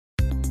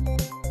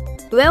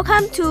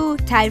Welcome to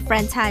Thai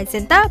Franchise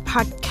Center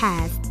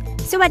Podcast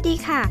สวัสดี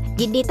ค่ะ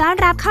ยินดีต้อน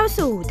รับเข้า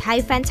สู่ Thai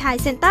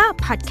Franchise Center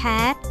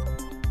Podcast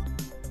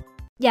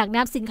อยากน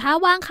ำสินค้า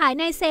วางขาย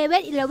ใน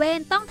 7-Eleven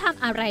ต้องท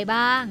ำอะไร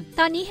บ้าง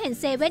ตอนนี้เห็น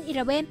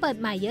 7-Eleven เปิด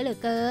ใหม่เยอะเหลือ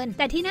เกินแ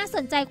ต่ที่น่าส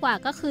นใจกว่า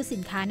ก็คือสิ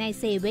นค้าใน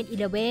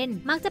 7-Eleven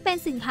มักจะเป็น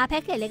สินค้าแพ็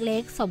คเกจเล็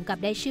กๆสมกับ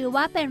ได้ชื่อ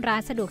ว่าเป็นร้า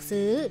นสะดวก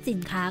ซื้อสิ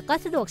นค้าก็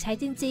สะดวกใช้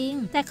จริง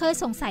ๆแต่เคย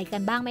สงสัยกั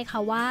นบ้างไหมคะ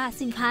ว่า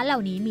สินค้าเหล่า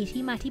นี้มี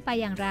ที่มาที่ไป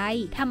อย่างไร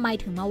ทำไม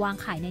ถึงมาวาง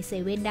ขายใน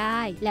7ได้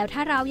แล้วถ้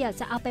าเราอยาก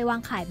จะเอาไปวา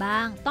งขายบ้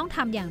างต้องท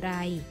ำอย่างไร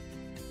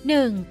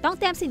1. ต้อง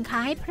เตรียมสินค้า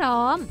ให้พร้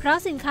อมเพราะ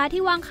สินค้า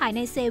ที่วางขายใ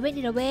น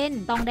 7-Eleven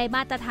ต้องได้ม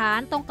าตรฐาน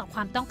ตรงกับคว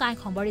ามต้องการ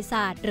ของบริ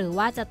ษัทหรือ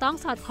ว่าจะต้อง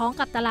สอดคล้อง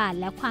กับตลาด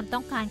และความต้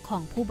องการขอ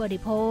งผู้บริ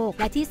โภค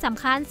และที่ส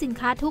ำคัญสิน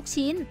ค้าทุก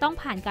ชิ้นต้อง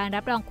ผ่านการ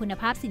รับรองคุณ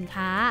ภาพสิน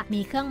ค้า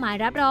มีเครื่องหมาย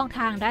รับรองท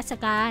างราช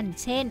การ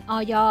เช่นอ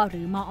ย.ห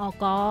รือมอ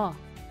ก.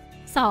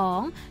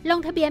 2. ลง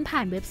ทะเบียนผ่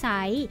านเว็บไซ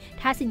ต์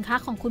ถ้าสินค้า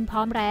ของคุณพร้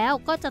อมแล้ว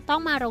ก็จะต้อ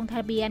งมาลงท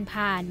ะเบียน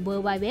ผ่าน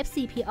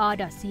www.cpr.co.th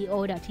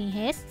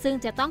ซึ่ง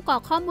จะต้องกรอ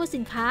กข้อมูล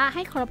สินค้าใ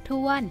ห้ครบ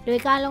ถ้วนโดย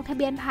การลงทะเ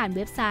บียนผ่านเ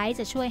ว็บไซต์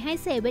จะช่วยให้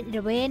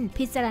 7-Eleven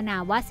พิจารณา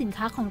ว่าสิน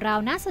ค้าของเรา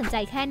น่าสนใจ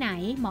แค่ไหน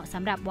เหมาะส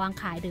ำหรับวาง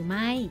ขายหรือไ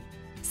ม่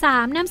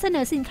 3. นำเสน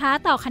อสินค้า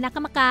ต่อคณะกร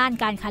รมการ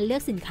การคัดเลือ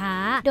กสินค้า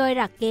โดย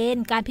หลักเกณ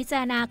ฑ์การพิจา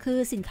รณาคือ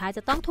สินค้าจ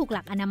ะต้องถูกห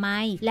ลักอนามั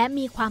ยและ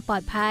มีความปลอ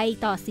ดภัย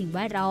ต่อสิ่งแว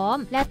ดล้อม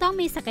และต้อง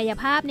มีศักย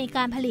ภาพในก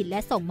ารผลิตและ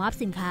ส่งมอบ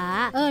สินค้า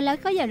แล้ว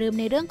ก็อย่าลืม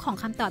ในเรื่องของ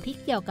คำตอบที่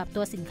เกี่ยวกับ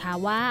ตัวสินค้า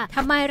ว่าท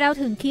ำไมเรา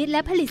ถึงคิดแล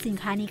ะผลิตสิน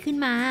ค้านี้ขึ้น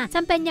มาจ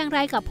ำเป็นอย่างไร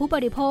กับผู้บ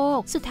ริโภค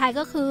สุดท้าย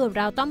ก็คือเ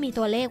ราต้องมี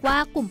ตัวเลขว่า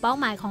กลุ่มเป้า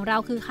หมายของเรา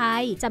คือใคร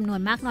จำนว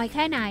นมากน้อยแ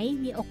ค่ไหน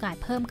มีโอกาส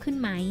เพิ่มขึ้น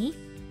ไหม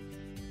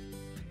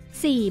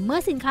4. เมื่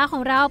อสินค้าขอ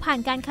งเราผ่าน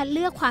การคัดเ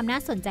ลือกความน่า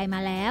สนใจมา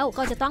แล้ว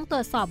ก็จะต้องตร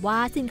วจสอบว่า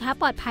สินค้า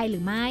ปลอดภัยหรื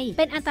อไม่เ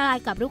ป็นอันตราย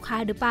กับลูกค้า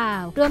หรือเปล่า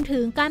รวมถึ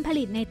งการผ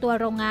ลิตในตัว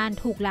โรงงาน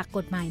ถูกหลักก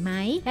ฎหมายไหม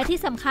และที่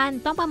สำคัญ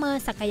ต้องประเมิน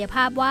ศักยภ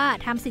าพว่า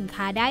ทำสิน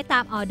ค้าได้ตา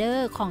มออเดอ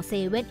ร์ของ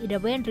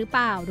 7-Eleven หรือเป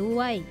ล่าด้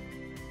วย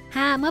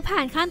 5. เมื่อผ่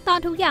านขั้นตอน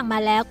ทุกอย่างมา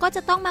แล้วก็จ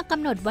ะต้องมาก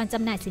ำหนดวันจ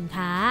ำหน่ายสิน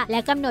ค้าและ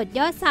กำหนดย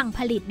อดสั่งผ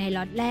ลิตใน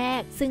ล็อตแร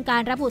กซึ่งกา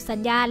รระบุสัญ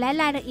ญาและ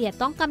รายละเอียด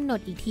ต้องกำหนด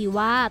อีกที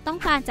ว่าต้อง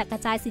การจะกร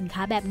ะจายสินค้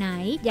าแบบไหน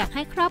อยากใ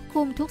ห้ครอบค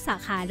ลุมทุกสา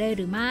ขาเลยห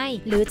รือไม่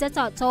หรือจะเจ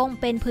าะจง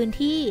เป็นพื้น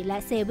ที่และ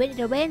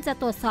 7-Eleven จะ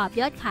ตรวจสอบ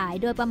ยอดขาย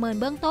โดยประเมิน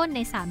เบื้องต้นใน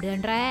3 เดือน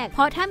แรกเพ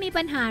ราะถ้ามี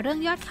ปัญหาเรื่อง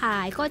ยอดขา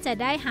ยก็จะ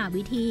ได้หา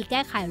วิธีแ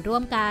ก้ไขร่ว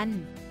มกัน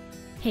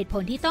เหตุผ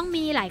ลที่ต้อง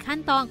มีหลายขั้น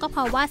ตอนก็เพ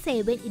ราะว่า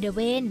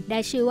 7-Eleven ได้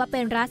ชื่อว่าเป็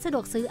นร้านสะด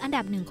วกซื้ออัน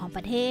ดับ1ของป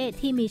ระเทศ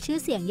ที่มีชื่อ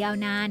เสียงยาว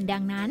นานดั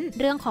งนั้น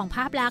เรื่องของภ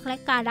าพลักษณ์และ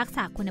การรักษ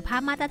าคุณภา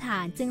พมาตรฐา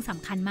นจึงส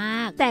ำคัญมา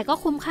กแต่ก็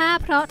คุ้มค่า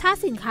เพราะถ้า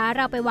สินค้าเ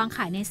ราไปวางข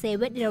ายใน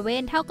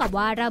 7-Eleven เท่ากับ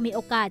ว่าเรามีโอ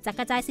กาสจะก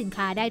ระจายสิน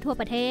ค้าได้ทั่ว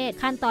ประเทศ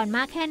ขั้นตอนม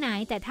ากแค่ไหน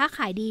แต่ถ้าข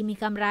ายดีมี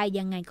กำไร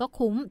ยังไงก็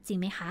คุ้มจริง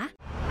ไหมคะ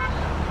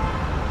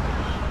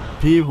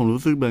พี่ผม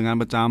รู้สึกเบื่องาน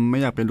ประจำไม่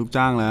อยากเป็นลูก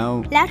จ้างแล้ว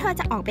เธอ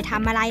จะออกไปท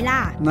ำอะไรล่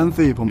ะนั่น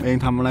สิผมเอง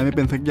ทำอะไรไม่เ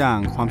ป็นสักอย่าง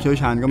ความเชี่ยว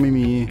ชาญก็ไม่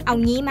มีเอา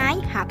งี้ไหม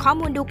หาข้อ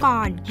มูลดูก่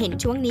อนเห็น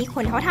ช่วงนี้ค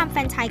นเขาทำแฟร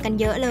นไชส์กัน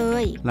เยอะเล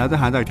ยแล้วจะ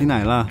หาจากที่ไหน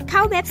ล่ะเข้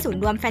าเว็บศูน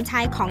ย์รวมแฟรนไช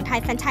ส์ของ Thai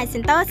Franchise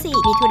Center สิ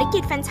มีธุรกิ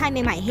จแฟรนไชส์ใ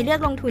หม่ๆให้เลือ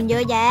กลงทุนเยอ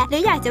ะแยะหรื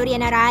ออยากจะเรีย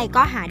นอะไร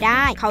ก็หาไ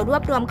ด้เขารว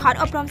บรวมคอร์ส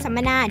อบรมสัมม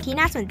นาที่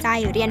น่าสนใจ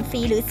เรียนฟ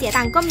รีหรือเสีย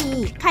ตังค์ก็มี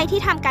ใครที่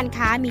ทำการ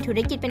ค้ามีธุร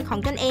กิจเป็นของ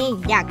ตนเอง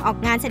อยากออก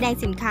งานแสดง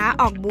สินค้า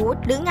ออกบูธ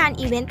หรืองาน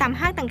อีเวนต์ตาม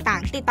ห้างต่า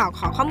งๆติดต่อ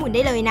ขอข้อมูลไ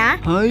ด้เลยนะ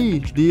เฮ้ย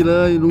ดีเล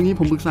ยลุงนี้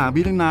ผมปรึกษา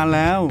พี่ตั้งนานแ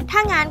ล้วถ้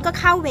างานก็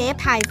เข้าเว็บ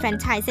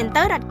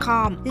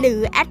thaifranchisecenter.com หรือ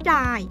แอดไล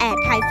น์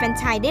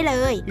@thaifranchise ได้เล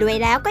ยรวย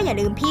แล้วก็อย่า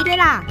ลืมพี่ด้วย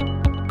ล่ะ